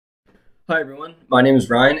Hi everyone, my name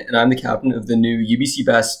is Ryan and I'm the captain of the new UBC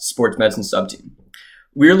Best Sports Medicine sub-team.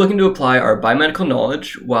 We are looking to apply our biomedical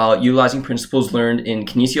knowledge while utilizing principles learned in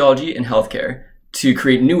kinesiology and healthcare to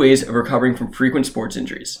create new ways of recovering from frequent sports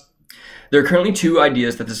injuries. There are currently two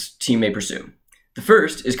ideas that this team may pursue. The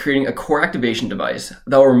first is creating a core activation device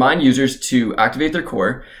that will remind users to activate their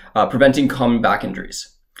core, preventing common back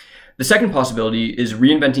injuries. The second possibility is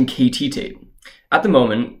reinventing KT tape. At the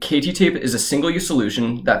moment, KT tape is a single-use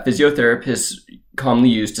solution that physiotherapists commonly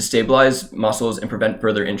use to stabilize muscles and prevent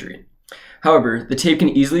further injury. However, the tape can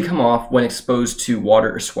easily come off when exposed to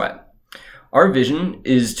water or sweat. Our vision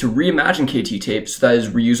is to reimagine KT tape so that it is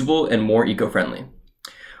reusable and more eco-friendly.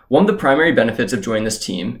 One of the primary benefits of joining this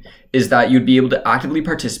team is that you'd be able to actively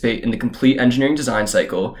participate in the complete engineering design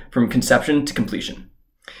cycle from conception to completion.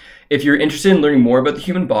 If you're interested in learning more about the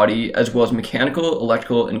human body, as well as mechanical,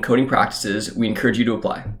 electrical, and coding practices, we encourage you to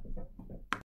apply.